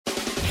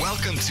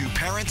Welcome to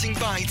Parenting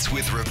Bites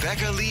with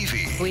Rebecca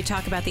Levey. We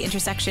talk about the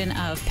intersection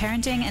of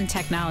parenting and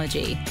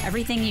technology.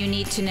 Everything you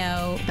need to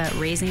know about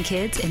raising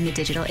kids in the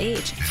digital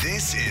age.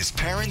 This is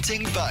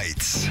Parenting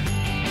Bites.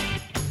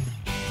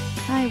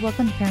 Hi,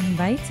 welcome to Parenting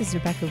Bites. This is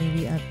Rebecca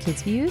Levey of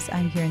Kids Views.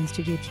 I'm here in the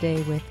studio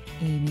today with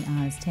Amy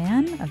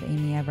Oztan of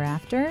Amy Ever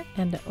After.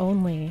 And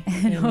only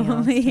Amy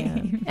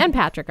Oztan. And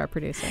Patrick, our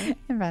producer.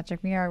 And Patrick,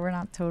 we're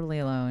not totally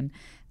alone.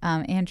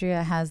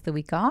 Andrea has the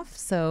week off,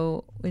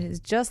 so it is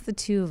just the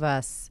two of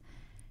us,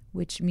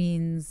 which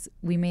means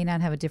we may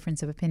not have a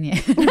difference of opinion.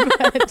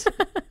 but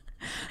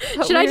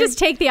Should I just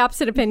take the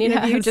opposite opinion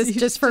of you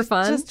just for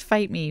fun? Just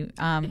fight me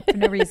for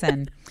no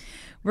reason.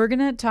 We're going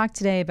to talk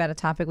today about a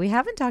topic we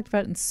haven't talked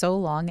about in so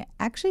long. I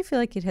actually feel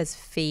like it has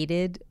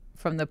faded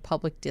from the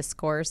public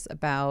discourse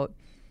about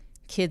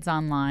kids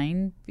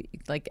online.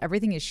 Like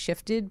everything is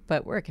shifted,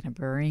 but we're going to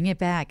bring it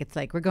back. It's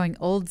like we're going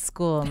old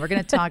school, and we're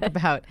going to talk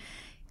about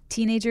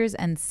teenagers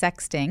and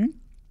sexting,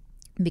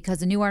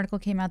 because a new article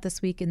came out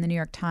this week in the New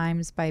York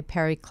Times by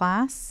Perry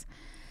Class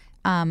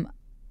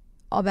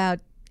about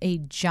a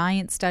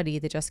giant study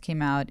that just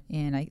came out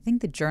in, I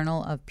think, the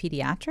Journal of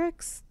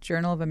Pediatrics,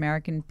 Journal of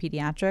American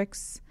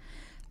Pediatrics,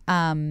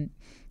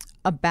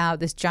 about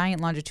this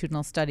giant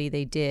longitudinal study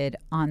they did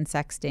on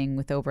sexting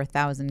with over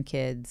 1,000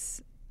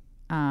 kids.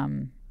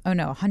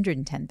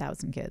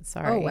 110,000 kids.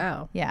 Sorry. Oh,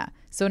 wow. Yeah.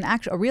 So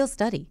a real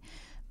study.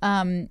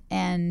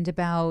 And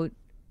about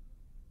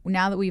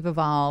now that we've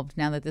evolved,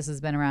 now that this has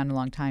been around a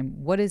long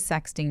time, what does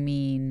sexting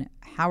mean?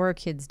 How are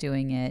kids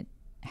doing it?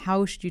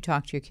 How should you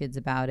talk to your kids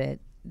about it?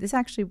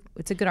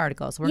 It's a good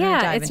article. So we're going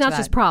to dive into that. It's not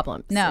just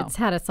problems. No. It's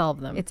how to solve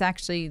them. It's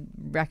actually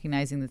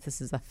recognizing that this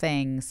is a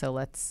thing. So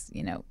let's,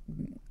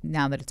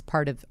 now that it's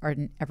part of our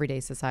everyday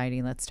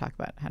society, let's talk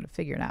about how to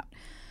figure it out.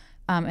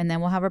 And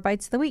then we'll have our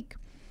bites of the week.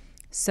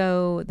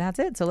 So that's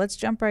it. So let's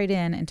jump right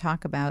in and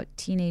talk about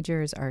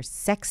teenagers are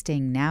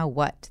sexting. Now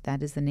what?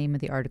 That is the name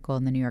of the article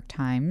in the New York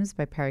Times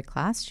by Perry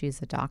Class.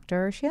 She's a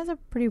doctor. She has a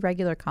pretty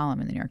regular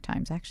column in the New York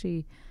Times.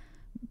 Actually,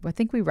 I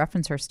think we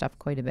reference her stuff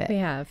quite a bit. We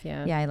have,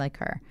 yeah. Yeah, I like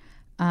her.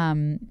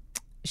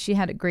 She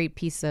had a great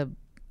piece a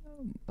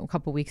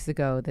couple weeks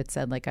ago that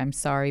said, like, I'm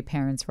sorry,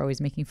 parents, for always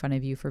making fun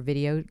of you for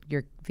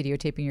you're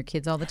videotaping your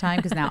kids all the time,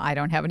 because now I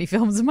don't have any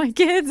films of my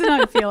kids and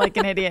I feel like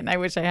an idiot and I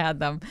wish I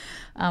had them.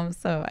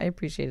 So I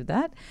appreciated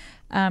that.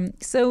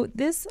 So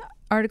this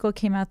article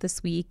came out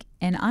this week,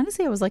 and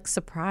honestly, I was like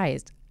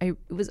surprised. It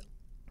was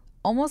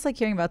almost like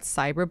hearing about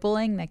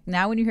cyberbullying. Like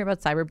now when you hear about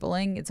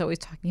cyberbullying, it's always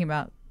talking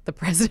about the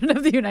president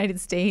of the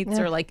United States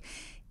or like,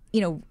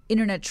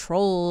 internet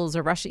trolls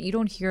or Russia. You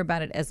don't hear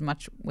about it as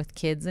much with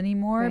kids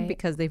anymore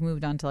because they've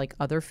moved on to like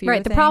other fear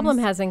things. The problem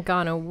hasn't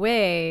gone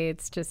away.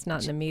 It's just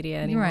not in the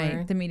media anymore.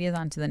 Right. The media's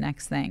on to the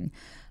next thing.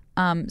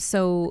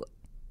 So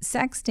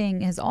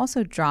sexting has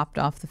also dropped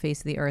off the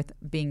face of the earth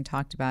being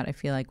talked about, I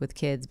feel like, with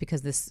kids,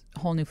 because this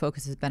whole new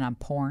focus has been on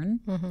porn,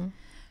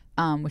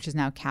 which has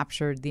now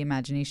captured the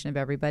imagination of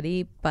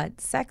everybody. But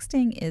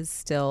sexting is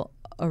still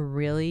a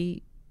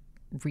really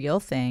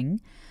real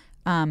thing.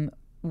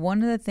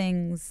 One of the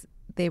things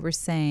they were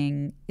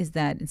saying is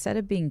that instead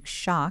of being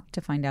shocked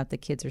to find out that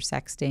kids are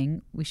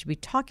sexting, we should be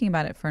talking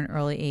about it for an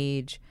early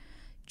age,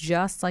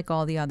 just like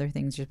all the other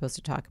things you're supposed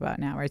to talk about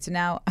now, right? So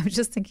now I was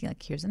just thinking,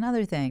 like, here's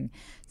another thing.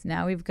 So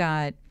now we've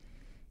got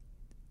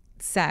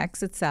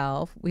sex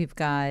itself. We've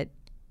got,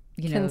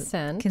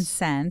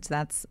 consent.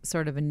 That's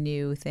sort of a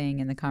new thing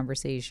in the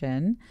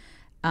conversation.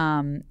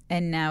 And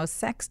now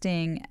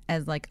sexting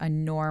as like a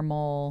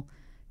normal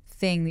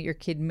thing that your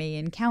kid may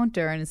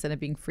encounter, and instead of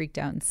being freaked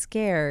out and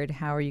scared,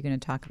 how are you going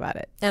to talk about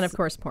it? And of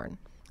course porn.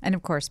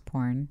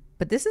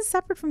 But this is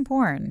separate from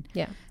porn.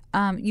 Yeah.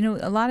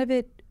 A lot of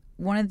it,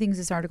 one of the things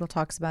this article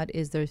talks about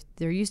is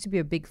there used to be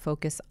a big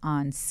focus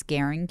on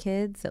scaring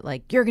kids, that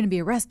like, you're going to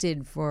be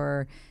arrested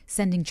for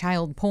sending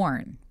child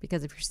porn,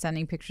 because if you're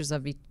sending pictures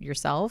of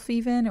yourself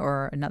even,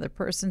 or another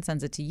person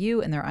sends it to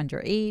you and they're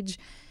underage,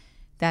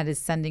 that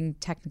is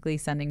technically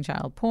sending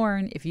child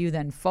porn. If you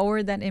then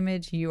forward that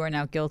image, you are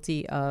now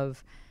guilty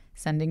of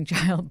sending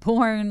child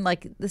porn.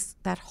 Like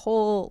that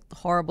whole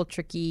horrible,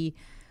 tricky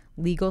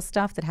legal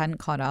stuff that hadn't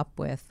caught up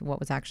with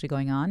what was actually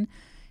going on.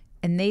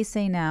 And they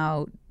say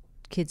now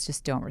kids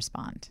just don't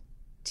respond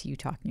to you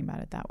talking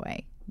about it that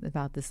way.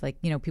 About this,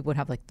 like, people would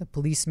have like the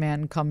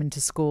policeman come into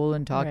school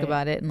and talk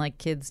about it, and like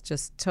kids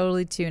just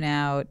totally tune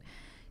out,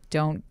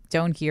 don't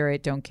hear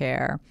it, don't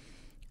care.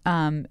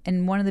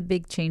 And one of the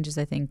big changes,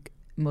 I think,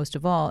 most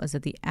of all, is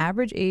that the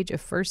average age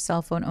of first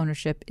cell phone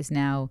ownership is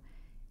now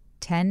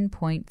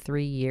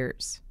 10.3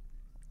 years.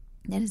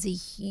 That is a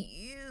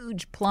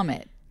huge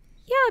plummet.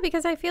 Yeah,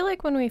 because I feel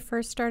like when we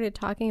first started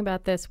talking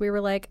about this, we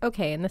were like,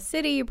 okay, in the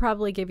city, you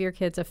probably give your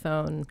kids a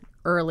phone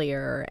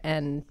earlier,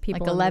 and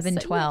people like 11,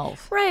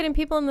 12. Right, and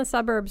people in the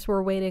suburbs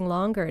were waiting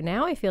longer.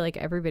 Now I feel like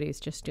everybody's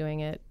just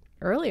doing it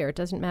earlier. It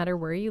doesn't matter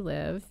where you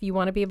live. You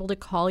want to be able to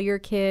call your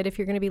kid if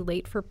you're going to be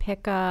late for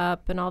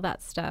pickup and all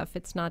that stuff.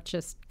 It's not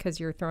just because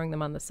you're throwing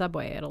them on the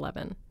subway at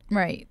 11.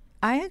 Right.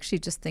 I actually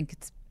just think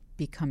it's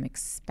become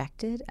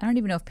expected. I don't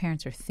even know if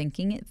parents are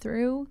thinking it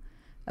through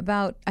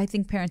about, I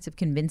think parents have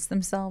convinced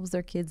themselves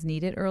their kids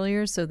need it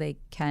earlier so they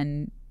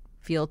can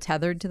feel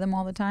tethered to them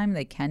all the time.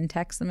 They can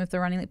text them if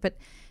they're running late, but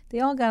they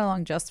all got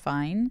along just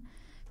fine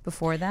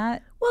before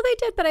that. Well, they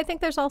did, but I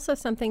think there's also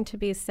something to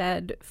be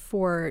said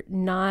for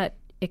not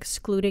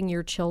excluding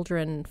your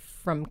children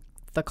from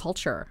the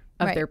culture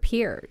of their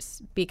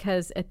peers,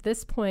 because at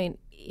this point,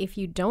 if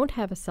you don't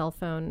have a cell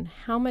phone,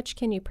 how much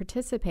can you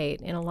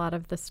participate in a lot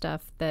of the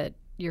stuff that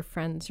your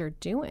friends are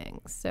doing?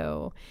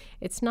 So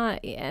it's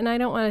not, and I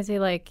don't want to say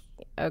like,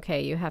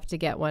 okay, you have to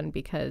get one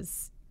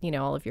because,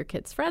 all of your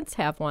kids' friends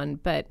have one,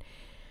 but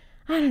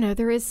I don't know,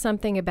 there is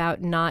something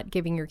about not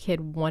giving your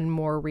kid one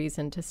more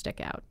reason to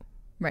stick out.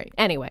 Right.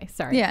 Anyway,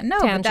 sorry. Yeah, no,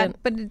 Tangent.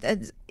 but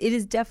it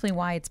is definitely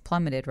why it's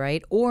plummeted,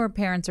 right? Or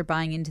parents are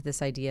buying into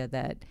this idea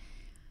that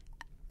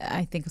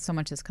I think so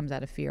much of this comes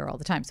out of fear all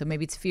the time. So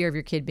maybe it's fear of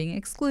your kid being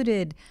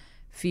excluded,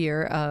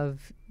 fear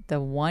of the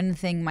one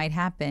thing might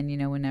happen,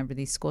 whenever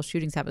these school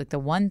shootings happen, like the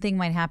one thing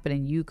might happen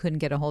and you couldn't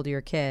get a hold of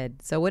your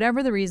kid. So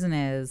whatever the reason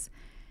is,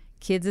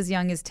 kids as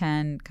young as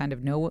 10 kind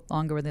of no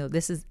longer where they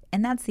live.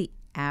 And that's the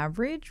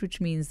average, which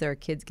means there are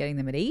kids getting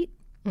them at 8,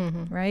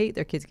 right?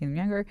 There are kids getting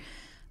younger.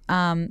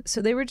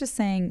 So they were just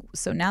saying,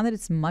 so now that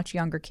it's much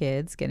younger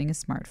kids getting a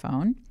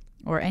smartphone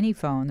or any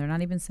phone, they're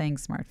not even saying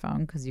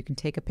smartphone because you can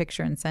take a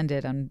picture and send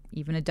it on,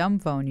 even a dumb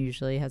phone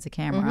usually has a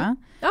camera.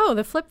 Oh,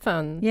 the flip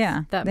phone.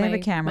 Yeah, that they have a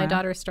camera. My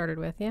daughter started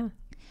with, yeah.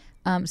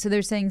 So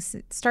they're saying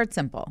start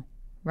simple,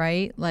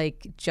 right?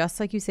 Like, just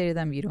like you say to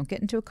them, you don't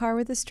get into a car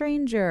with a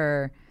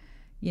stranger.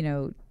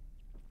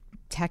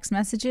 Text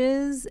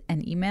messages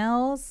and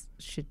emails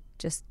should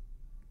just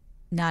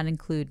not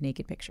include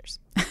naked pictures.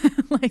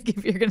 Like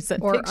if you're going to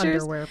send pictures.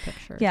 Or underwear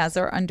pictures. Yes,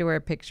 or underwear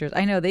pictures.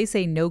 I know they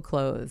say no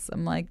clothes.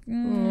 I'm like,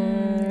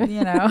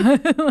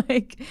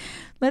 like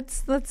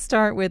let's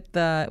start with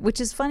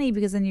which is funny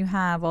because then you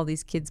have all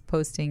these kids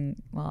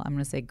posting, well, I'm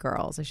going to say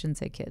girls. I shouldn't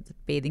say kids.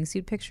 Bathing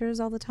suit pictures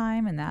all the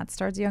time. And that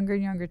starts younger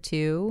and younger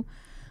too,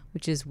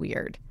 which is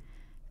weird.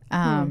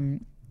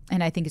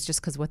 And I think it's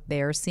just because what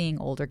they're seeing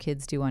older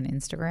kids do on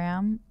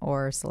Instagram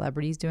or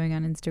celebrities doing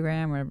on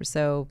Instagram or whatever.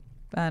 So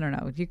I don't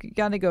know. You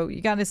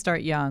got to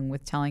start young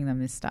with telling them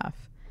this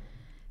stuff.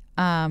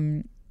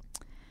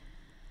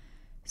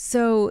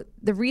 So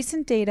the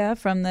recent data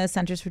from the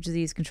Centers for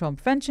Disease Control and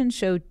Prevention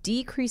showed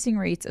decreasing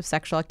rates of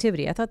sexual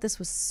activity. I thought this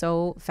was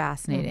so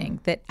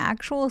fascinating that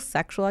actual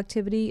sexual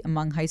activity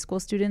among high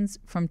school students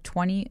from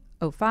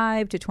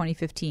 2005 to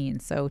 2015,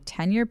 so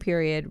 10-year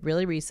period,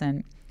 really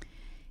recent,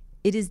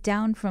 it is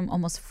down from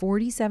almost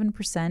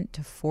 47%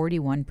 to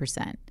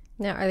 41%.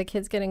 Now, are the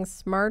kids getting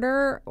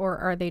smarter or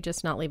are they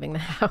just not leaving the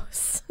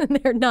house?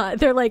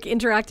 They're like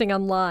interacting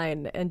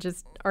online and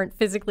just aren't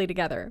physically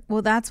together.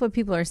 Well, that's what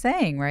people are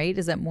saying, right?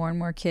 Is that more and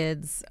more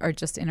kids are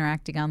just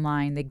interacting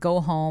online. They go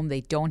home,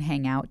 they don't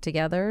hang out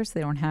together, so they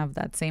don't have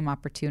that same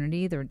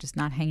opportunity. They're just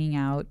not hanging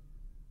out,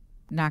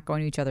 not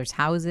going to each other's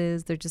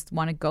houses. They just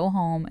want to go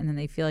home and then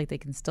they feel like they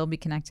can still be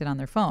connected on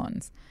their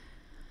phones.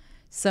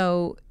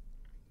 So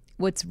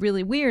what's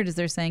really weird is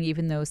they're saying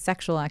even though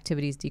sexual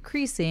activity is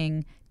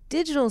decreasing,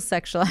 digital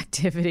sexual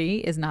activity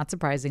is not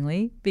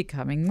surprisingly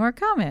becoming more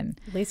common.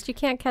 At least you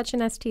can't catch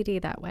an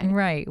STD that way.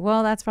 Right.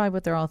 Well, that's probably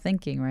what they're all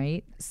thinking,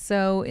 right?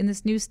 So in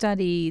this new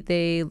study,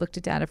 they looked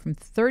at data from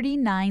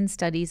 39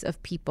 studies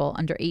of people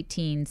under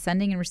 18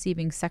 sending and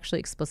receiving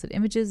sexually explicit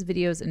images,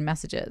 videos, and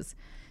messages.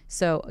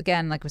 So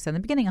again, like we said in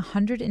the beginning,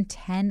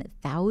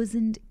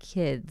 110,000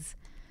 kids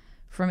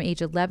from age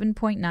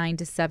 11.9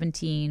 to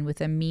 17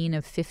 with a mean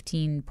of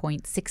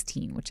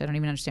 15.16, which I don't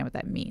even understand what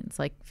that means.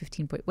 Like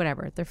 15 point,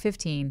 whatever. They're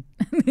 15.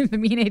 The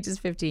mean age is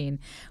 15,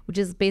 which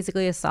is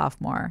basically a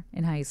sophomore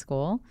in high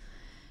school.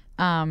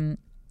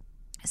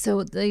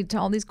 So they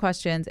told all these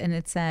questions and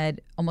it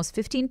said almost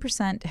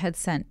 15% had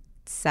sent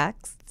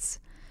sexts,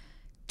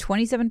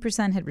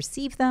 27% had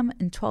received them,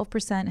 and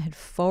 12% had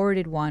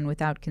forwarded one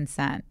without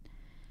consent.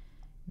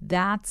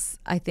 That's,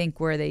 I think,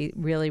 where they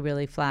really,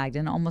 really flagged.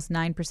 And almost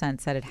 9%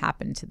 said it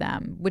happened to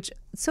them, which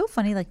is so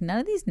funny. Like, none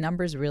of these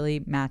numbers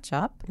really match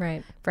up.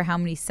 Right. For how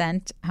many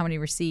sent, how many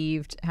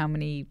received, how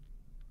many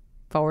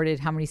forwarded,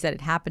 how many said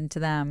it happened to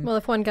them. Well,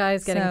 if one guy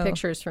is getting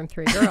pictures from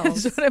 3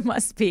 girls. That's what it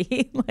must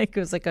be. Like, it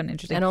was like an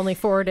interesting. And only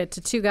forwarded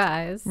to 2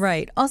 guys.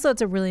 Right. Also,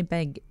 it's a really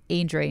big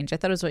age range. I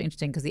thought it was really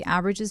interesting because the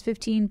average is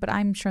 15, but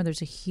I'm sure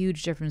there's a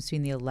huge difference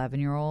between the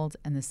 11-year-old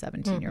and the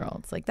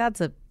 17-year-olds. Like, that's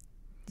a,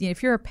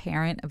 if you're a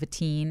parent of a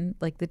teen,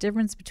 like the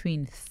difference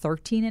between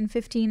 13 and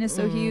 15 is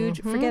so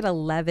huge. Forget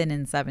 11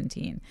 and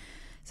 17.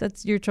 So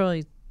you're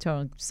totally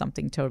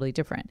something totally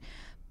different.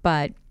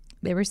 But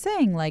they were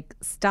saying, like,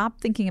 stop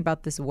thinking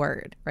about this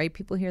word, right?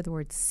 People hear the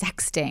word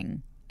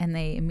sexting and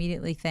they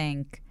immediately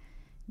think,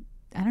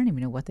 I don't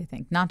even know what they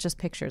think. Not just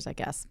pictures, I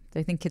guess.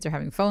 They think kids are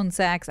having phone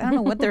sex. I don't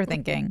know what they're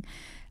thinking.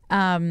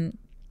 But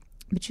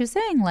you're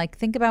saying, like,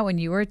 think about when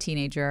you were a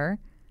teenager,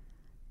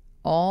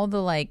 all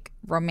the, like,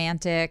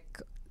 romantic,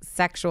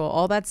 sexual,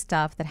 all that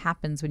stuff that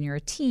happens when you're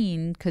a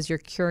teen because you're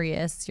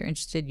curious, you're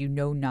interested, you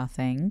know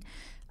nothing.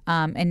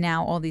 And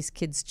now all these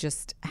kids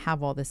just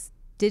have all this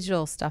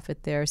digital stuff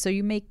out there. So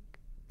you make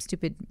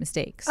stupid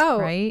mistakes. Oh,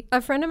 right.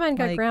 A friend of mine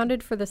got Like-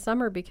 grounded for the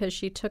summer because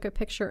she took a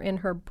picture in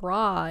her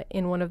bra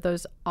in one of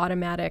those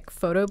automatic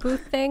photo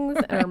booth things,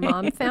 and her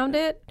mom found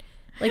it.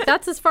 Like,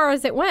 that's as far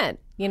as it went.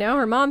 You know,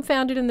 her mom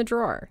found it in the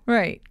drawer.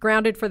 Right.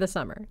 Grounded for the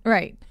summer.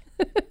 Right.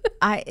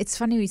 It's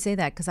funny you say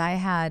that because I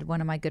had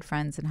one of my good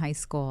friends in high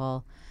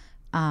school.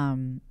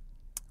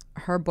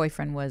 Her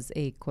boyfriend was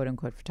a quote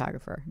unquote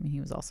photographer. I mean, he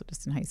was also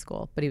just in high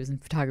school, but he was in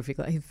photography.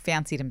 He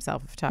fancied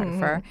himself a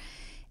photographer.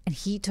 And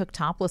he took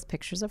topless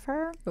pictures of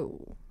her.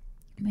 Oh.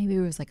 Maybe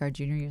it was like our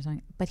junior year or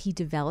something. But he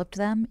developed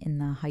them in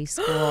the high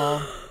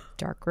school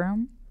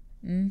darkroom.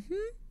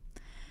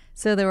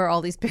 So there were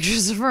all these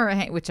pictures of her,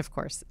 which of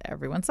course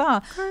everyone saw.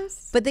 Of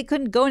course. But they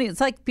couldn't go any. It's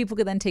like people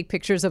could then take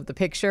pictures of the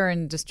picture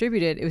and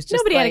distribute it. It was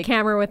just Nobody had a like-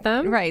 camera with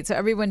them. Right. So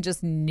everyone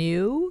just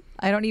knew.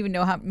 I don't even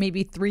know how,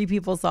 maybe 3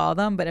 people saw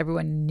them, but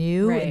everyone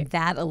knew. Right. And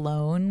that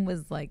alone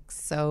was like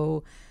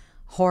so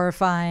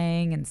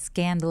horrifying and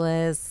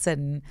scandalous.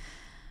 And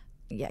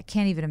yeah, I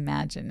can't even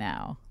imagine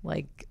now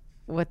like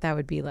what that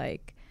would be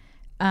like.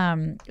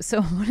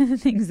 So one of the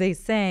things they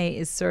say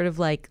is sort of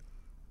like,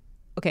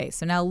 okay,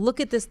 so now look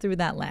at this through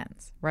that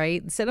lens,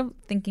 right? Instead of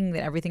thinking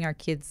that everything our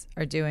kids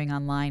are doing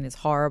online is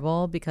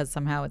horrible because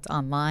somehow it's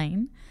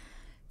online,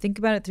 think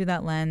about it through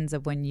that lens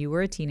of when you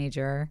were a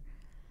teenager,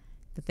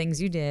 the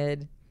things you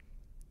did,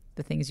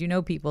 the things you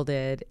know people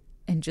did,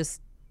 and just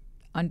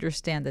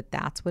understand that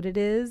that's what it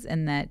is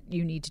and that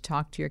you need to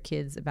talk to your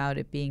kids about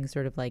it being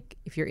sort of like,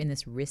 if you're in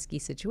this risky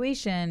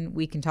situation,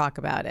 we can talk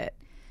about it,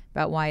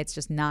 about why it's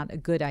just not a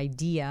good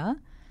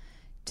idea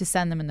to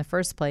send them in the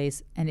first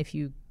place. And if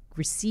you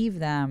receive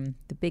them,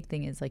 the big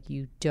thing is like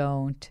you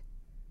don't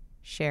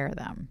share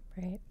them,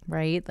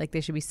 right? Like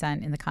they should be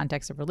sent in the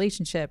context of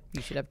relationship.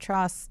 You should have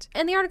trust.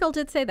 And the article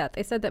did say that.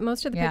 They said that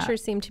most of the Yeah.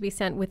 pictures seem to be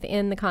sent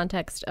within the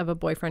context of a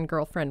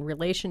boyfriend-girlfriend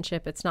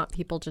relationship. It's not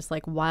people just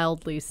like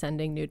wildly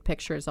sending nude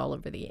pictures all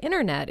over the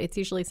internet. It's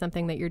usually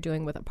something that you're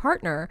doing with a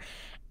partner.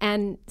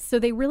 And so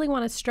they really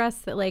want to stress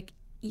that like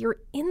your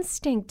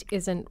instinct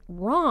isn't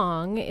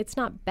wrong. It's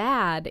not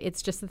bad.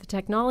 It's just that the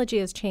technology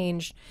has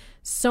changed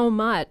so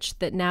much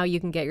that now you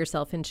can get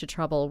yourself into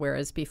trouble,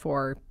 whereas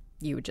before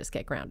you would just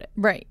get grounded.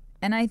 Right.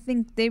 And I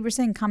think they were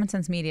saying Common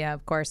Sense Media,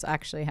 of course,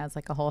 actually has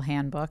like a whole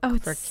handbook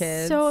for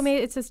kids. So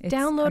amazing. It's this It's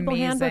downloadable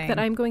handbook amazing. that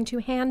I'm going to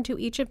hand to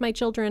each of my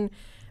children,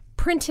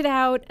 print it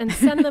out and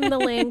send them the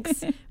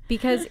links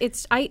because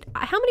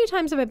how many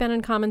times have I been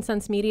in Common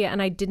Sense Media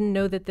and I didn't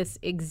know that this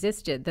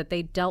existed, that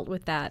they dealt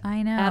with that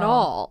I know. at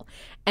all.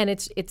 And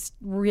it's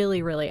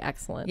really, really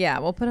excellent. Yeah,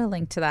 we'll put a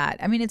link to that.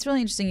 I mean, it's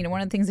really interesting. You know,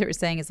 one of the things they were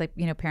saying is like,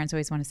 you know, parents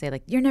always want to say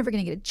like, you're never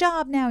going to get a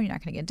job now. You're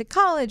not going to get into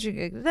college.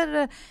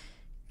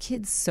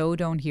 Kids so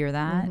don't hear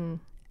that.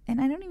 And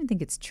I don't even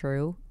think it's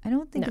true. I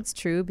don't think it's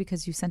true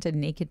because you sent a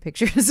naked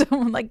picture to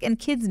someone like, and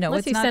kids know Unless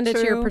it's you not send true.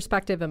 it to your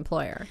prospective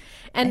employer.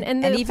 And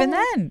and even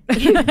whole- then,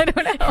 I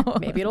don't know.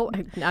 Maybe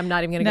I'm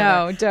not even going to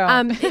No, go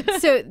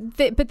there.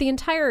 don't. But the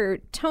entire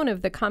tone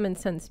of the Common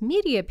Sense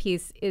Media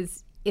piece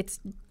is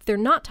they're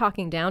not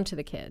talking down to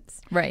the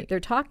kids. Right. They're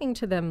talking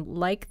to them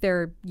like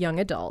they're young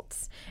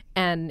adults.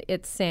 And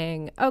it's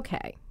saying,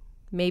 okay,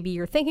 maybe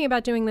you're thinking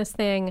about doing this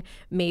thing.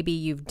 Maybe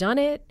you've done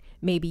it.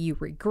 Maybe you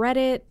regret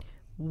it.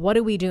 What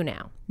do we do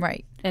now?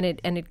 Right. And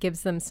it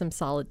gives them some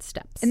solid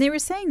steps. And they were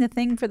saying the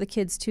thing for the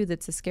kids too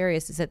that's the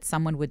scariest is that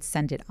someone would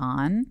send it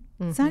on.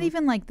 It's not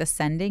even like the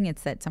sending,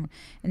 it's that someone.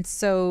 And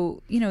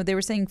so, you know, they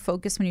were saying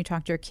focus when you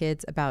talk to your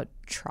kids about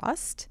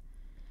trust.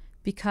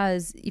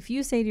 Because if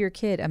you say to your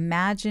kid,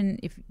 imagine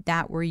if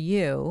that were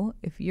you,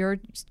 if you're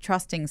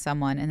trusting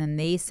someone and then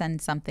they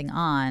send something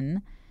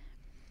on,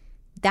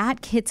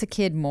 that hits a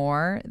kid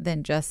more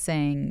than just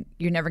saying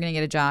you're never going to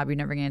get a job, you're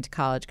never going to get into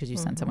college because you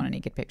sent someone a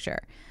naked picture.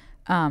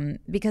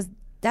 Because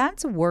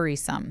that's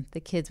worrisome. The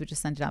kids would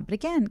just send it on. But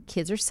again,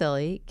 kids are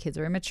silly. Kids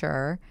are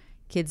immature.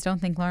 Kids don't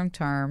think long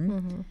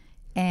term.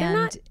 And They're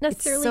not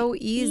necessarily it's so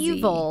easy.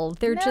 evil.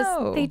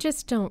 They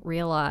just don't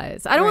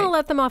realize. I don't want to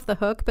let them off the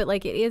hook, but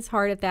like it is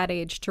hard at that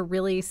age to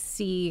really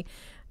see,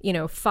 you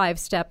know, 5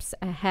 steps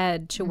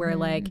ahead to where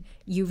like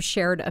you've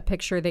shared a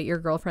picture that your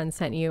girlfriend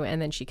sent you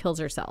and then she kills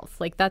herself.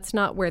 Like that's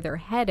not where their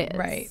head is.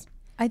 Right.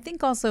 I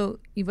think also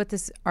what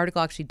this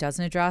article actually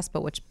doesn't address,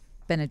 but which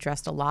been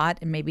addressed a lot,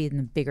 and maybe in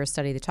the bigger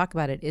study they talk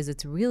about it, is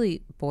it's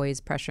really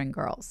boys pressuring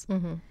girls.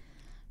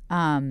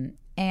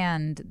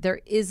 And there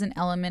is an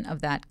element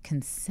of that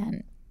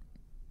consent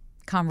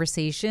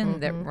conversation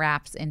that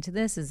wraps into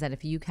this, is that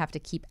if you have to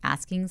keep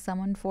asking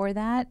someone for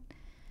that,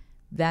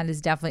 that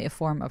is definitely a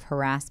form of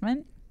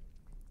harassment.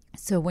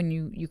 So when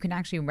you can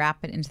actually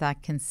wrap it into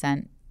that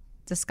consent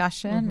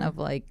discussion of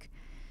like,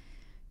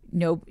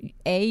 no,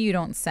 you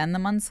don't send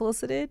them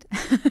unsolicited.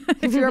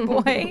 If you're a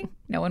boy,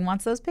 no one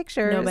wants those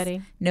pictures.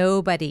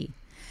 Nobody.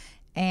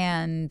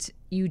 And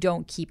you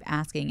don't keep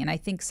asking. And I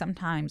think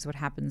sometimes what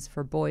happens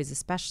for boys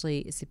especially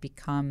is it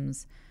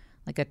becomes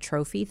like a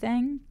trophy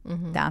thing.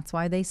 That's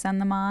why they send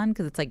them on,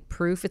 because it's like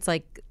proof. It's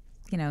like,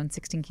 you know, in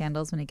 16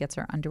 Candles when he gets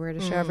her underwear to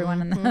show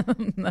everyone in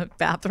the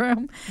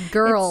bathroom.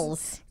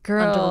 Girls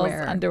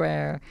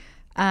underwear.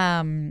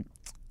 And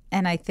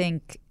I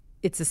think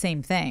it's the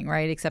same thing,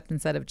 right? Except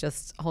instead of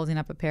just holding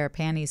up a pair of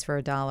panties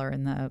for $1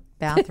 in the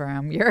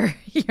bathroom, you're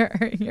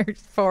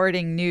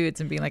forwarding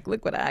nudes and being like,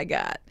 look what I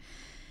got.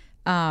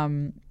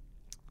 And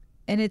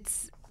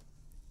it's,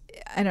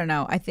 I don't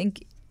know. I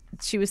think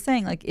she was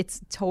saying like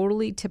it's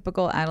totally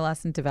typical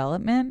adolescent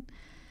development.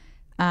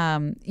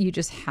 You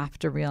just have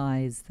to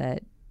realize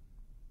that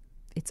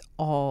it's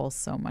all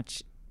so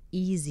much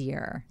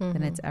easier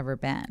than it's ever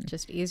been.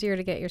 Just easier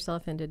to get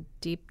yourself into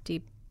deep,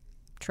 deep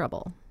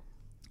trouble.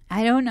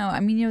 I don't know.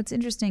 I mean, it's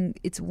interesting.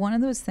 It's one of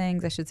those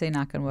things, I should say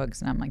knock on wood,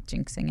 because I'm like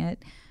jinxing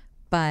it.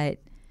 But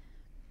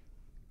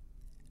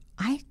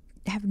I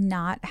have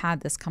not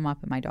had this come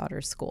up in my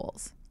daughter's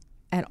schools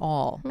at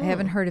all. I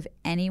haven't heard of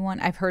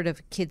anyone. I've heard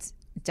of kids.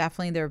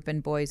 Definitely there have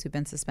been boys who've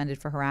been suspended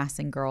for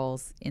harassing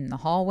girls in the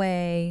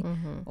hallway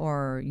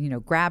or,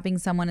 grabbing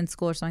someone in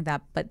school or something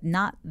like that. But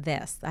not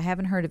this. I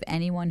haven't heard of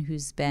anyone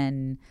who's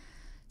been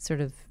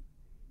sort of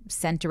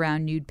sent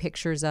around nude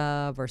pictures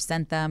of or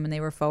sent them and they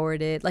were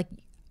forwarded. Like,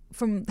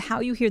 from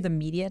how you hear the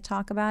media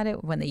talk about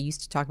it, when they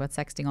used to talk about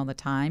sexting all the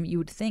time, you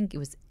would think it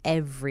was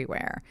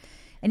everywhere.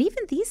 And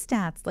even these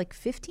stats, like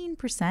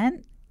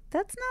 15%,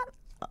 that's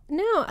not,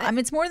 no. I mean,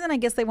 it's more than I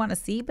guess they want to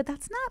see, but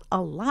that's not a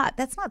lot.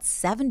 That's not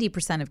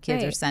 70% of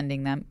kids are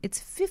sending them. It's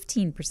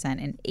 15%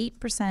 and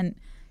 8%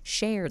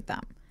 shared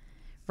them,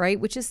 right?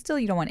 Which is still,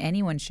 you don't want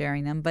anyone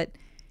sharing them, but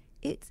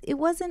it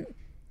wasn't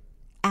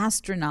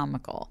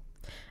astronomical.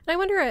 And I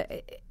wonder,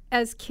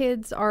 as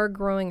kids are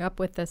growing up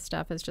with this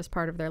stuff as just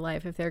part of their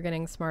life, if they're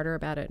getting smarter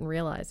about it and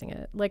realizing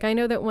it. Like, I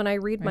know that when I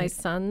read my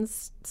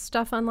son's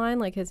stuff online,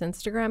 like his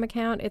Instagram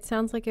account, it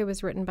sounds like it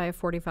was written by a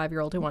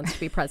 45-year-old who wants to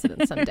be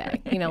president someday.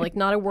 Like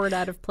not a word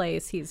out of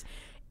place. He's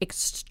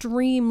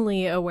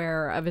extremely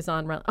aware of his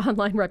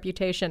online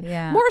reputation,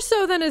 more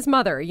so than his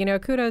mother.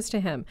 Kudos to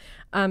him.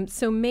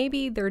 So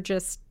maybe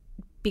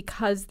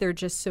because they're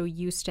just so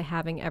used to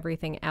having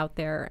everything out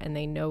there and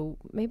they know,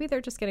 maybe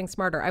they're just getting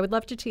smarter. I would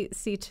love to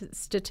see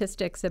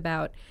statistics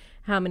about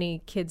how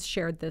many kids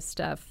shared this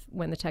stuff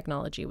when the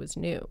technology was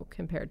new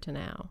compared to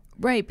now.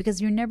 Right,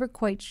 because you're never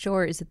quite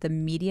sure, is it the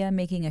media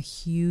making a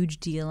huge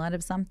deal out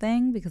of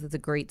something because it's a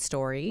great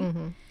story?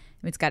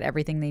 It's got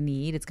everything they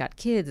need. It's got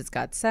kids, it's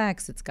got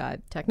sex, it's got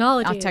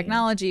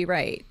technology,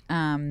 right.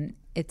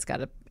 It's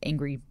got an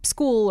angry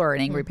school or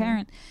an angry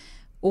parent.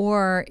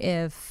 Or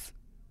if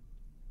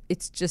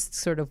it's just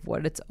sort of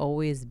what it's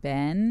always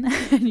been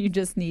and you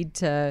just need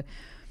to,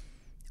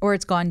 or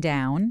it's gone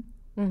down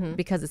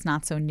because it's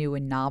not so new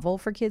and novel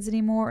for kids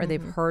anymore, or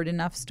they've heard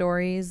enough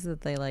stories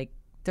that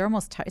they're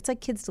almost it's like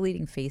kids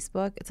deleting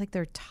Facebook. It's like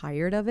they're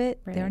tired of it.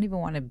 Right. They don't even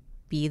want to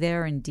be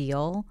there and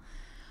deal.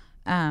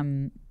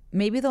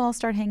 Maybe they'll all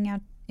start hanging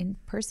out in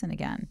person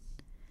again.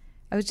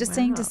 I was just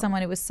saying to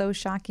someone, it was so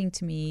shocking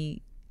to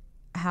me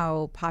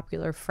how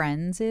popular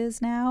Friends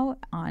is now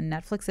on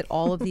Netflix, that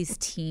all of these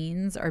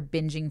teens are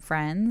binging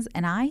Friends.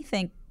 And I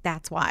think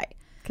that's why.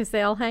 Because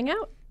they all hang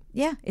out?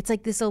 Yeah. It's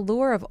like this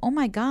allure of, oh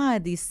my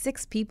God, these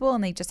 6 people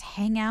and they just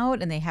hang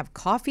out and they have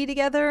coffee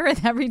together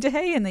every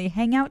day and they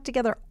hang out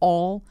together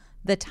all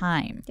the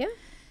time. Yeah.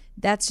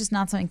 That's just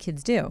not something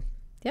kids do.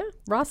 Yeah.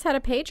 Ross had a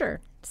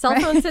pager. Cell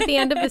phones at the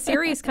end of the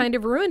series kind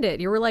of ruined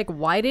it. You were like,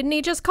 why didn't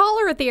he just call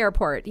her at the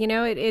airport?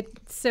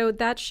 So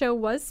that show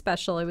was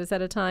special. It was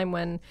at a time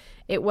when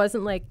it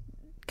wasn't like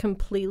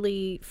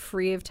completely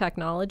free of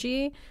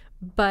technology,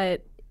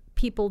 but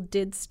people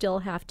did still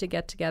have to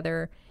get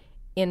together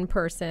in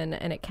person,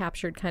 and it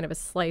captured kind of a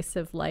slice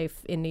of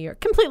life in New York.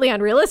 Completely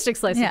unrealistic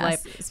slice of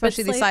life.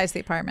 Especially the size of the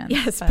apartment.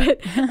 Yes,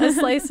 but a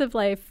slice of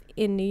life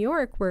in New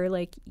York where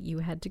like you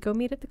had to go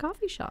meet at the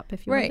coffee shop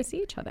if you wanted to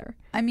see each other.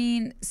 I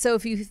mean, so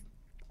if you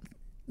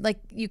the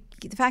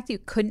fact that you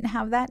couldn't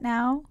have that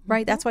now,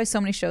 right? That's why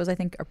so many shows I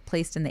think are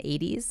placed in the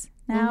 80s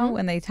now,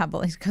 when they have,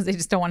 because they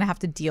just don't want to have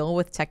to deal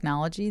with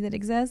technology that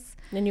exists.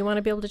 And you want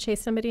to be able to chase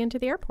somebody into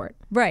the airport.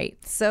 Right.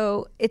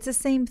 So it's the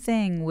same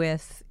thing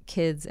with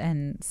kids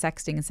and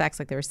sexting and sex,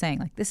 like they were saying.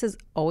 Like, this has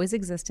always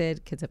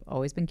existed. Kids have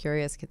always been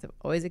curious. Kids have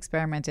always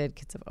experimented.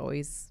 Kids have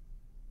always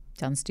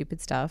done stupid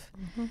stuff.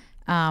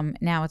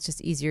 Now it's just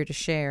easier to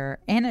share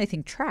and I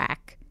think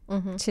track.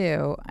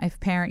 Too.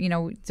 If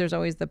parent, there's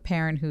always the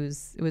parent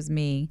it was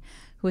me,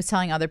 who was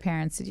telling other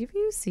parents, have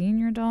you seen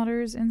your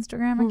daughter's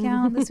Instagram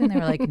account? This one, they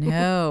were like,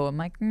 no. I'm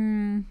like,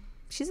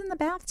 she's in the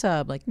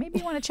bathtub. Like, maybe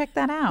you want to check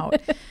that out.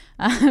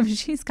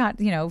 She's got,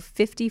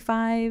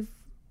 55,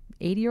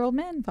 80-year-old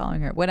men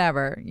following her.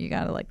 Whatever. You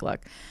got to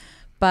look.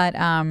 But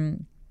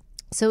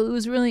so it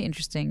was really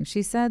interesting.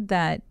 She said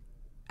that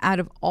out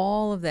of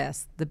all of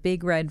this, the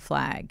big red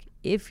flag,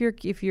 if your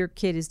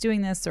kid is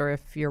doing this or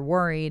if you're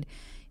worried,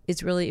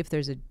 it's really if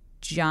there's a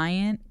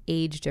giant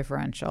age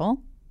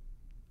differential.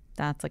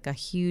 That's like a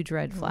huge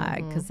red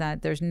flag, because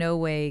there's no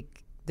way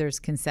there's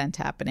consent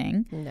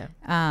happening. No.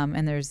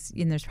 And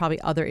there's probably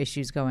other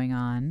issues going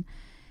on.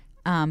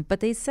 But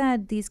they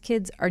said these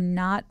kids are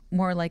not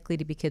more likely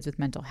to be kids with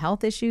mental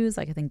health issues.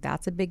 Like, I think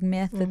that's a big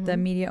myth that the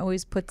media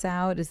always puts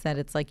out, is that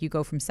it's like you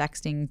go from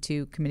sexting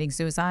to committing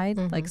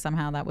suicide. Like,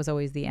 somehow that was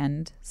always the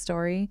end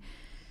story.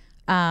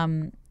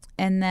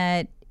 and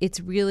that it's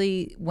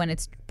really, when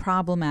it's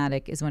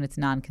problematic is when it's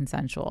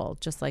non-consensual.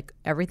 Just like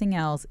everything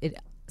else, it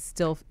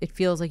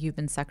feels like you've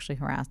been sexually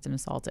harassed and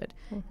assaulted,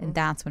 and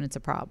that's when it's a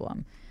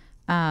problem.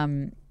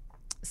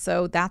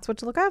 So that's what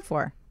to look out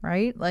for,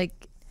 right?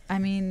 Like, I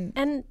mean,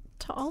 and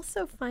to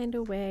also find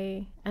a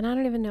way, and I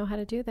don't even know how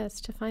to do this,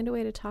 to find a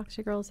way to talk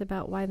to girls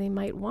about why they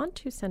might want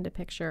to send a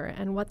picture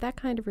and what that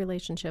kind of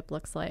relationship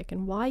looks like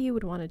and why you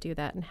would want to do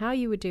that and how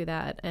you would do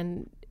that.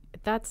 And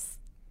that's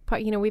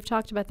part, we've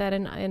talked about that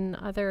in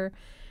other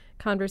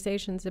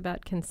conversations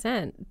about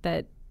consent,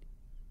 that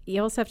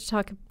you also have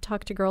to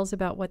talk to girls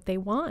about what they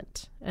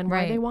want and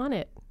why they want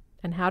it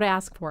and how to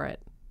ask for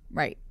it.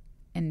 Right.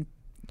 And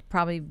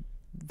probably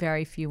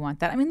very few want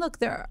that. I mean, look,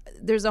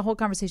 there's a whole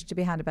conversation to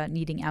be had about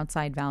needing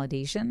outside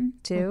validation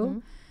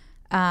too,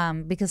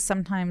 because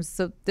sometimes,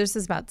 so this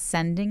is about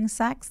sending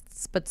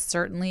sexts, but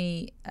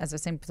certainly, as I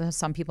was saying,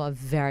 some people have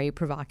very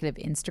provocative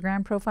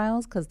Instagram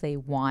profiles because they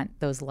want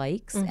those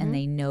likes, and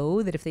they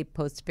know that if they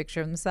post a picture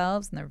of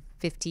themselves and they're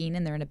 15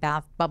 and they're in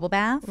a bubble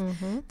bath,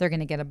 they're going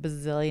to get a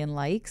bazillion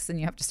likes, and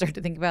you have to start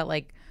to think about,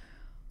 like,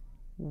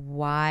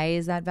 why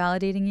is that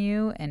validating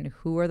you, and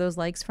who are those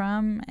likes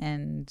from,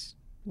 and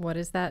what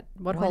is that?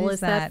 What hole is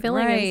that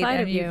filling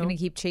inside of you? You're going to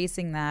keep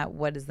chasing that.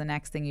 What is the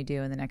next thing you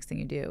do and the next thing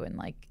you do? And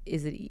like,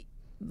 is it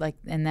like,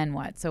 and then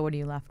what? So what are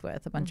you left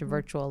with? A bunch of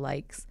virtual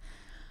likes.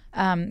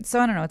 So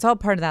I don't know. It's all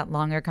part of that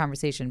longer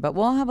conversation. But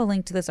we'll have a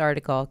link to this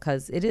article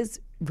because it is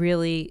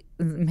really,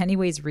 in many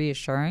ways,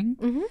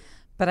 reassuring.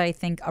 But I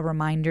think a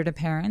reminder to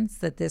parents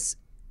that this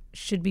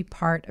should be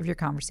part of your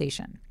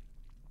conversation.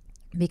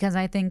 Because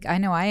I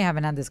know I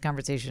haven't had this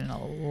conversation in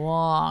a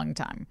long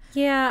time.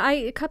 Yeah,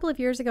 a couple of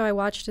years ago, I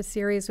watched a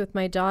series with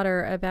my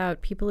daughter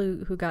about people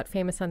who got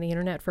famous on the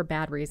internet for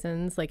bad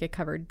reasons. Like, it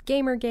covered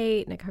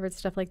Gamergate and it covered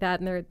stuff like that.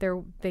 And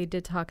they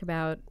did talk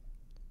about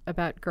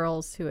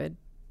girls who had,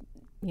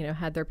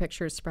 had their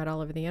pictures spread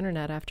all over the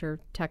internet after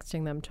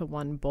texting them to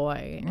one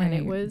boy. Right. And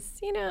it was,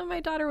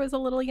 my daughter was a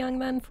little young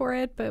then for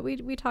it, but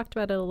we talked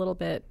about it a little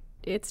bit.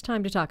 It's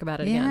time to talk about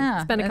it again.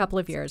 It's been a couple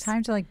of years. It's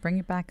time to bring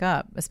it back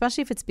up,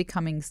 especially if it's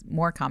becoming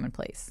more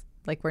commonplace,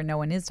 like where no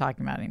one is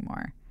talking about it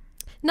anymore.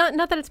 Not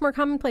that it's more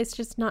commonplace,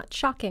 just not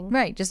shocking.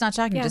 Right, just not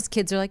shocking. Yeah. Just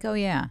kids are like, oh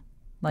yeah.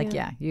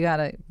 You got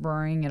to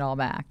bring it all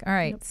back. All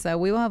right, so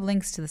we will have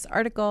links to this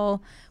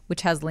article,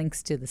 which has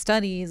links to the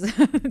studies.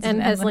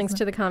 and has links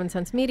to the Common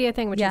Sense Media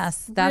thing, which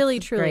is really,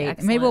 truly great.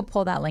 excellent. Maybe we'll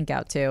pull that link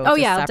out too. Oh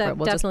yeah,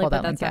 we'll just pull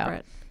that link separate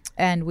out.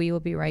 And we will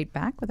be right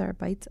back with our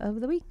Bites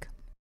of the Week.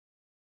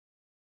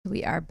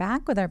 We are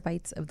back with our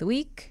Bites of the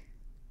Week.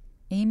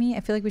 Amy, I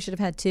feel like we should have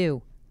had 2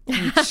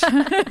 each.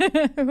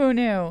 Who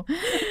knew?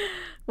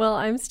 Well,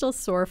 I'm still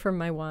sore from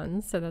my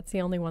one, so that's the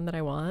only one that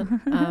I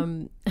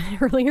want.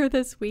 Earlier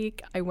this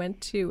week, I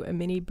went to a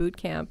mini boot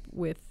camp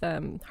with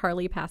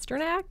Harley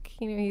Pasternak.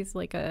 He's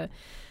like a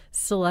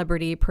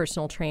celebrity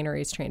personal trainer.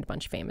 He's trained a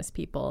bunch of famous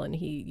people, and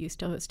he used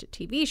to host a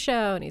TV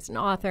show, and he's an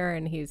author,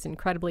 and he's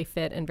incredibly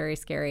fit and very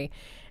scary.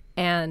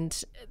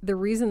 And the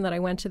reason that I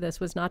went to this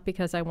was not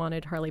because I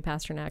wanted Harley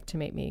Pasternak to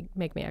make me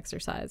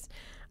exercise.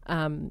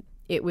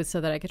 It was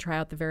so that I could try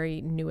out the very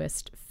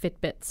newest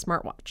Fitbit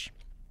smartwatch.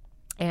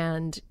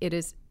 And it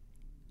is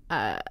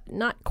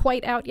not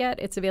quite out yet.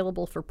 It's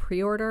available for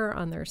pre-order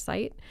on their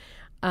site.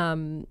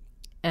 And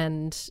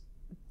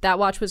that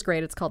watch was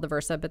great. It's called the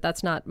Versa, but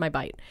that's not my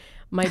bite.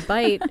 My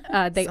bite,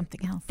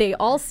 something else. They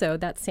also,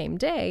 that same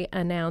day,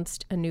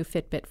 announced a new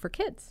Fitbit for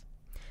kids.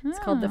 It's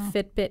called the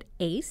Fitbit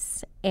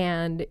Ace,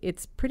 and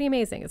it's pretty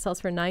amazing. It sells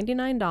for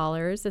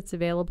 $99. It's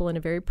available in a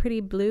very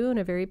pretty blue and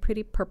a very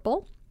pretty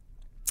purple.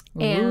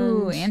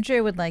 Ooh,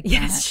 Andrea would like that.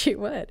 Yes, she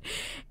would.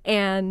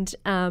 And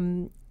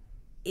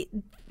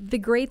the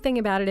great thing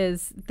about it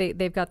is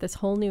they've got this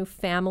whole new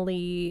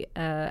family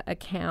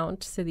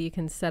account so that you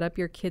can set up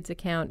your kid's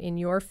account in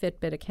your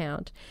Fitbit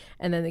account,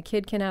 and then the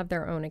kid can have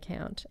their own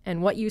account.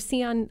 And what you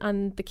see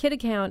on the kid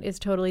account is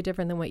totally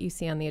different than what you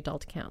see on the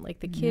adult account.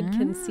 Like, the kid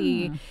can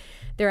see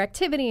their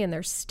activity and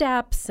their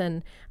steps,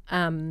 and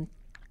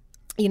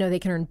they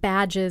can earn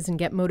badges and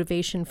get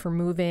motivation for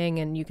moving,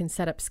 and you can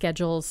set up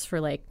schedules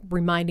for like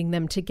reminding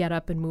them to get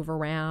up and move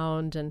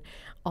around and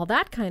all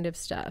that kind of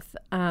stuff.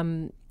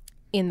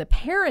 In the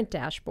parent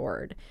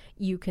dashboard,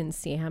 you can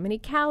see how many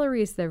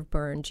calories they've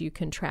burned. You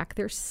can track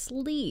their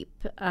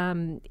sleep.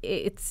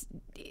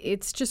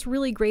 It's just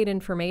really great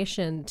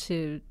information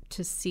to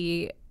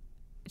see,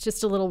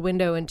 just a little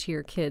window into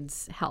your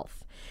kids'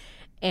 health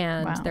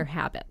and their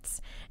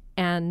habits.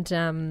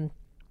 And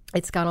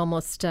it's got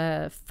almost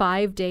a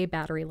 5-day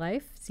battery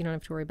life, so you don't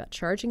have to worry about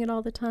charging it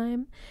all the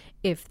time.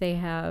 If they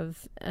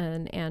have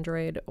an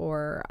Android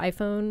or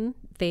iPhone,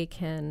 they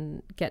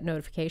can get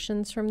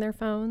notifications from their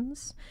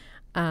phones.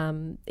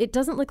 It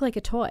doesn't look like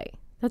a toy.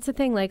 That's the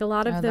thing. Like, a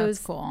lot of those,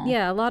 that's cool.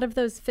 Yeah, a lot of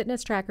those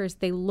fitness trackers,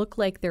 they look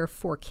like they're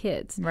for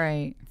kids.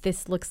 Right.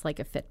 This looks like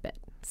a Fitbit.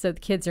 So the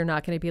kids are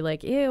not going to be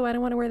like, ew, I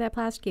don't want to wear that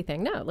plasticky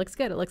thing. No, it looks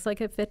good. It looks like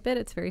a Fitbit.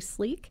 It's very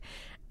sleek.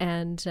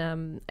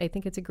 And I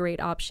think it's a great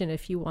option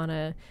if you want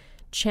to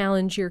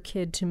challenge your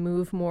kid to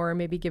move more,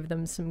 maybe give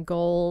them some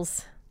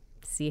goals.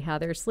 see how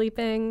they're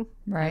sleeping.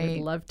 I Right.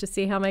 would love to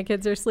see how my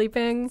kids are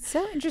sleeping.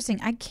 So interesting.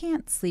 I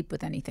can't sleep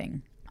with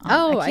anything.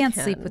 I I can't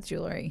sleep can. with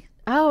jewelry.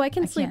 Oh, I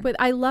can sleep can't. with.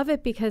 I love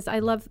it because I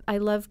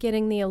love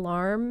getting the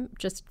alarm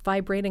just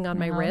vibrating on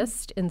my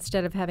wrist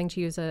instead of having to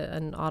use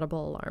an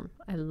audible alarm.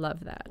 I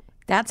love that.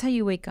 That's how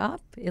you wake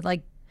up.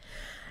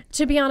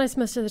 To be honest,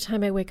 most of the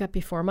time I wake up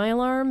before my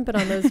alarm, but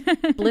on those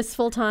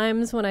blissful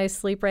times when I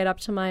sleep right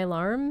up to my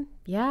alarm,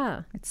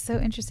 yeah. It's so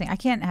interesting. I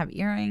can't have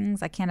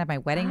earrings. I can't have my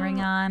wedding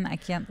ring on. I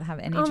can't have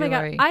any Oh my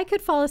jewelry. God. I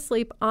could fall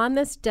asleep on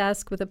this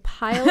desk with a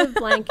pile of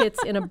blankets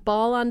in a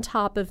ball on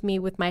top of me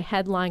with my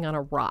head lying on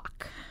a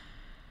rock.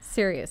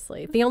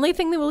 Seriously. The only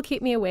thing that will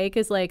keep me awake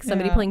is like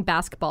somebody playing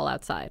basketball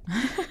outside.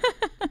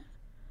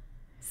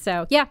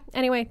 So, yeah.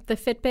 Anyway, the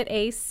Fitbit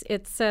Ace,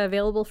 it's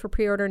available for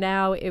pre-order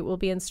now. It will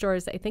be in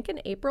stores, I think,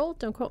 in April.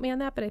 Don't quote me on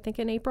that, but I think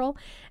in April.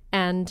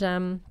 And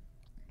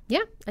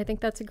yeah, I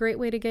think that's a great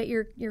way to get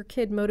your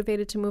kid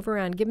motivated to move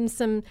around. Give them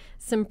some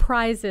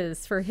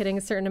prizes for hitting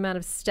a certain amount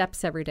of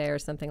steps every day or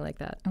something like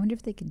that. I wonder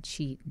if they can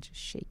cheat and just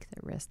shake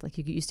their wrist like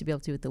you used to be able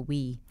to with the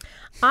Wii.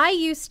 I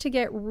used to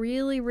get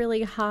really,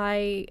 really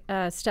high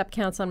step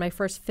counts on my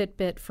first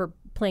Fitbit for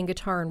playing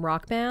guitar in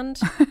Rock Band,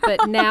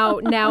 but now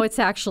it's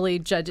actually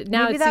judged.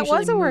 Now Maybe it's that usually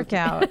was a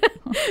workout.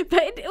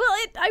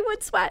 I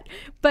would sweat.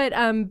 But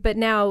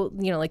now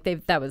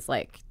that was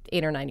like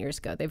 8 or 9 years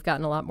ago. They've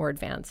gotten a lot more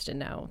advanced, and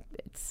now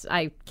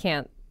I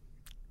can't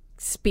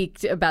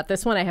speak about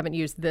this one. I haven't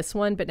used this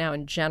one, but now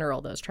in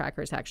general, those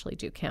trackers actually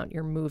do count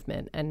your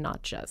movement and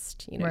not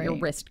just your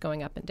Right. wrist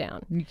going up and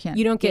down.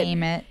 You don't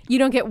game it. You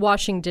don't get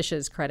washing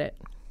dishes credit.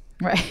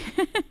 Right.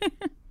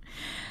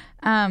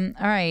 All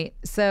right.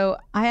 So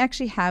I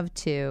actually have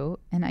two,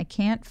 and I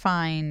can't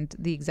find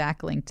the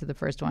exact link to the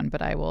first one,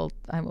 but I will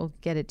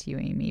get it to you,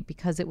 Amy,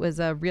 because it was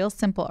a real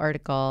simple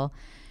article,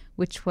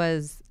 which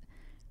was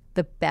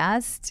the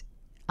best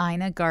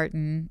Ina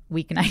Garten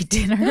weeknight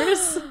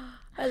dinners.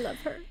 I love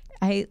her.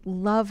 I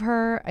love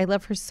her. I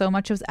love her so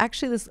much. It was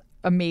actually this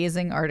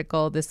amazing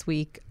article this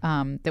week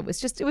that was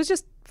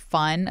just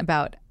fun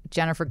about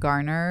Jennifer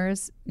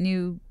Garner's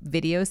new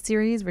video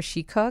series where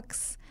she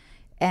cooks.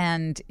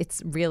 And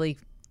it's very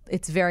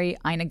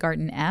Ina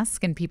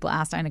Garten-esque. And people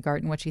asked Ina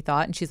Garten what she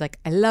thought. And she's like,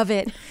 I love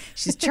it.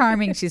 She's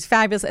charming. She's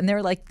fabulous. And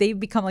they've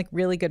become like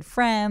really good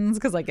friends.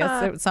 Because I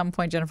guess at some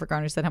point Jennifer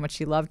Garner said how much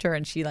she loved her.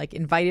 And she like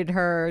invited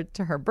her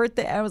to her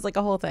birthday. It was like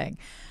a whole thing.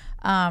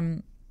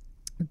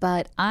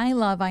 But I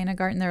love Ina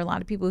Garten. There are a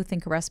lot of people who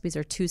think her recipes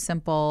are too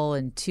simple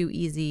and too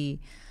easy.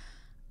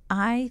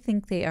 I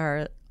think they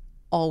are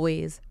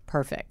always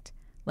perfect.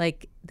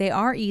 Like they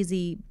are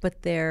easy,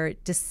 but they're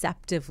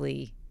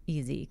deceptively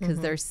easy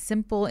because they're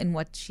simple in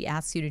what she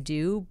asks you to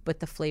do,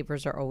 but the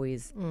flavors are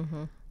always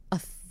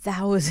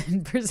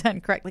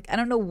 1,000% correct. Like I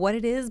don't know what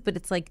it is, but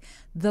it's like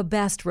the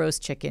best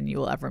roast chicken you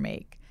will ever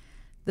make.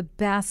 The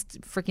best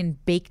freaking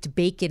baked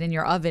bacon in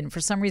your oven. For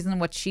some reason,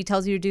 what she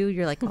tells you to do,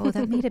 you're like, oh,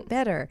 that made it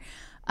better.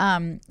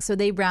 So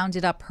they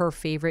rounded up her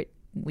favorite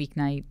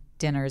weeknight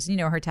dinners. You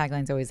know, her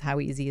tagline's always, how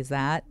easy is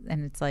that?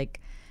 And it's like,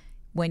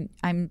 when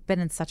I've been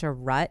in such a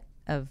rut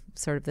of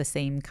sort of the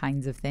same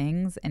kinds of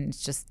things, and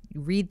it's just, you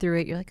read through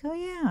it, you're like, oh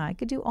yeah, I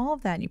could do all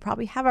of that. And you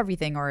probably have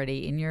everything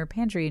already in your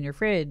pantry, in your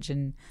fridge.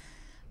 And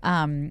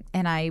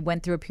I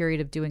went through a period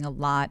of doing a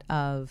lot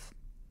of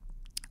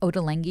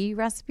Ottolenghi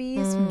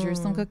recipes from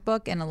Jerusalem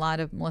Cookbook and a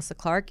lot of Melissa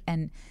Clark,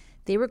 and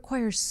they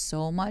require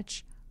so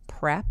much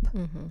prep,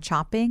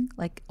 chopping,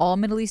 like all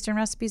Middle Eastern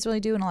recipes really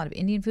do, and a lot of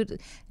Indian food. And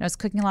I was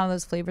cooking a lot of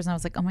those flavors, and I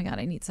was like, oh my God,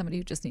 I need somebody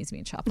who just needs me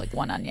to chop like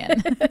one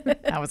onion.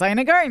 That was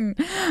Ina Garten.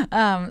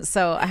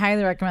 So I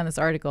highly recommend this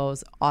article. It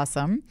was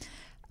awesome.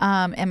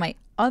 And my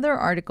other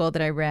article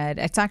that I read,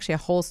 it's actually a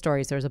whole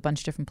story, so there's a bunch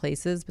of different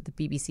places, but the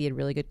BBC had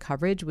really good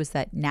coverage, was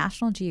that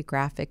National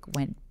Geographic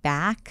went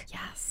back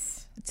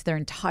to their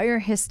entire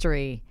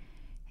history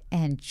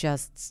and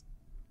just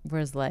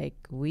was like,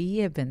 we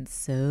have been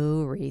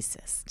so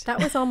racist.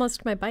 That was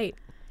almost my bite.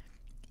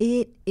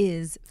 It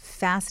is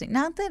fascinating.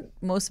 Not that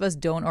most of us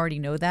don't already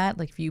know that.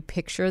 Like if you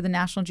picture the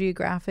National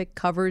Geographic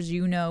covers,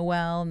 you know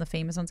well, and the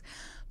famous ones.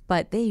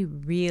 But they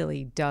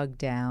really dug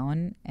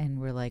down and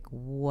were like,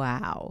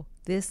 wow,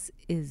 this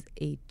is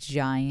a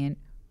giant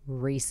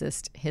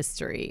racist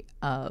history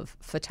of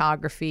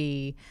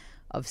photography,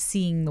 of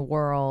seeing the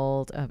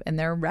world, and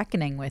they're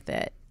reckoning with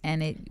it.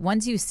 And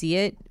once you see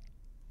it,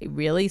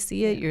 really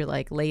see it, you're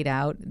like laid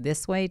out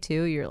this way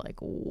too. You're like,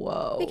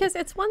 whoa. Because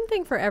it's one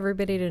thing for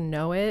everybody to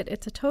know it.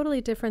 It's a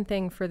totally different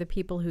thing for the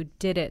people who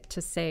did it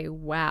to say,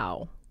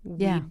 wow,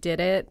 we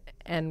did it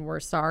and we're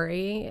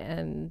sorry.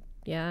 And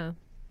yeah,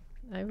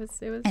 it was.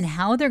 And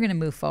how they're going to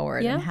move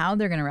forward and how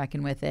they're going to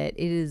reckon with it.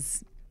 It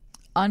is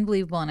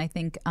unbelievable. And I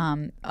think,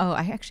 I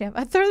actually have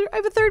a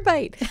third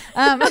bite.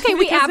 Okay,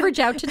 we average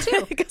out to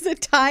two. Because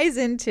it ties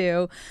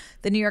into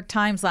the New York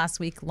Times last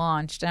week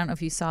launched. I don't know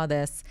if you saw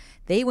this.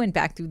 They went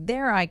back through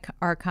their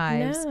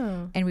archives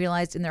and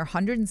realized in their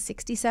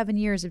 167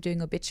 years of doing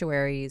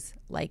obituaries,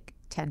 like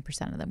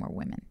 10% of them were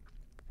women.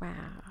 Wow.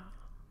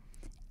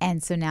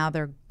 And so now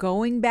they're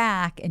going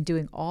back and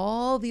doing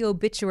all the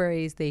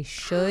obituaries they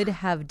should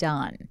have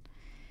done.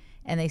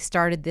 And they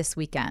started this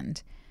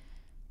weekend.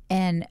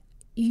 And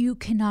you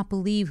cannot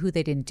believe who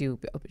they didn't do.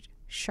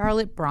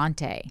 Charlotte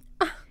Bronte,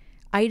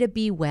 Ida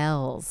B.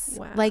 Wells.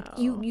 Wow. Like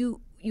you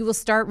will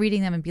start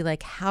reading them and be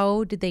like,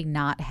 how did they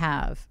not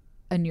have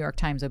a New York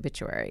Times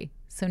obituary?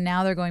 So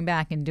now they're going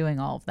back and doing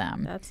all of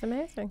them. That's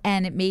amazing.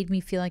 And it made me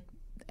feel like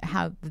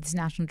how this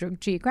National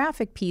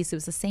Geographic piece, it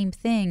was the same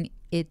thing.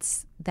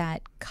 It's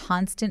that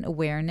constant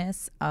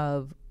awareness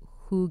of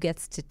who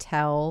gets to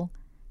tell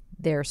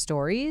their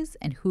stories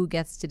and who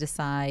gets to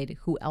decide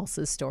who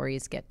else's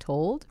stories get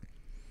told,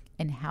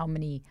 and how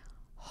many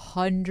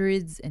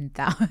hundreds and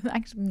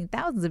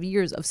thousands of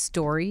years of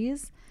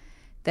stories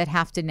that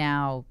have to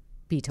now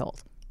be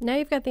told. Now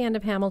you've got the end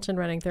of Hamilton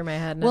running through my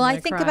head. And Well, I'm I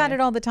gonna think cry. about it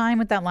all the time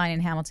with that line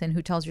in Hamilton,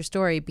 who tells your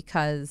story,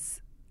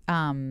 because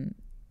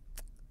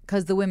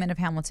the women of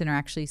Hamilton are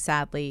actually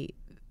sadly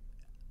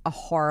a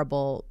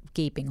horrible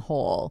gaping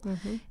hole.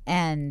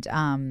 And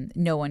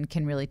no one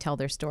can really tell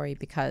their story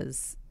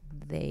because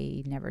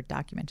they never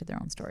documented their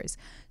own stories.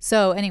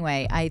 So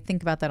anyway, I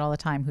think about that all the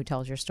time, who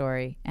tells your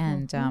story.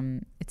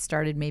 And it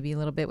started maybe a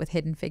little bit with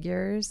Hidden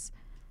Figures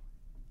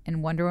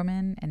and Wonder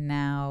Woman, and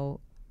now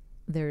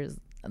there's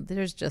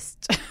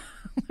just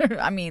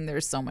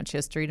there's so much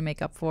history to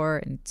make up for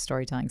and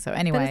storytelling. So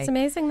anyway, But it's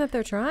amazing that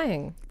they're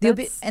trying. the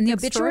That's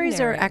obituaries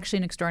are extraordinary. actually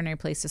an extraordinary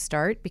place to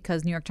start,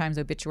 because New York Times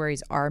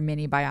obituaries are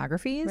mini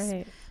biographies.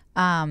 Right.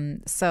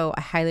 So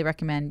I highly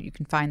recommend. You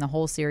can find the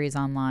whole series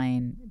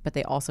online, but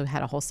they also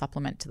had a whole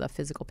supplement to the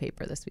physical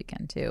paper this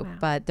weekend too. Wow.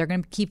 But they're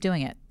going to keep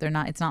doing it.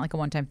 It's not like a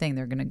one-time thing.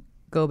 They're going to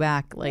go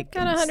back like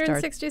Got and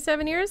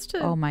 167 years to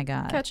Oh my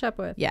God. catch up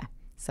with. Yeah.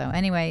 So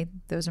anyway,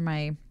 those are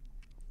my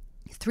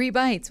 3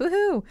 bites.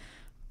 Woohoo.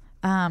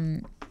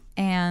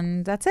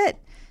 And that's it.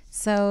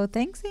 So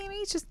thanks,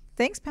 Amy.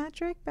 Thanks,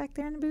 Patrick, back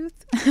there in the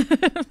booth.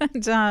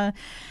 And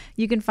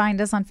you can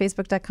find us on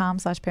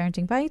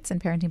Facebook.com/ParentingBites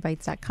and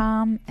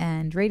ParentingBites.com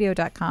and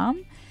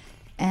radio.com.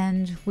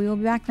 And we will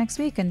be back next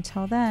week.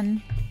 Until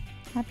then,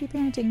 happy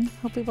parenting.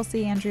 Hopefully we'll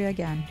see Andrea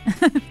again.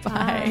 Bye.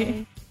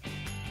 Bye.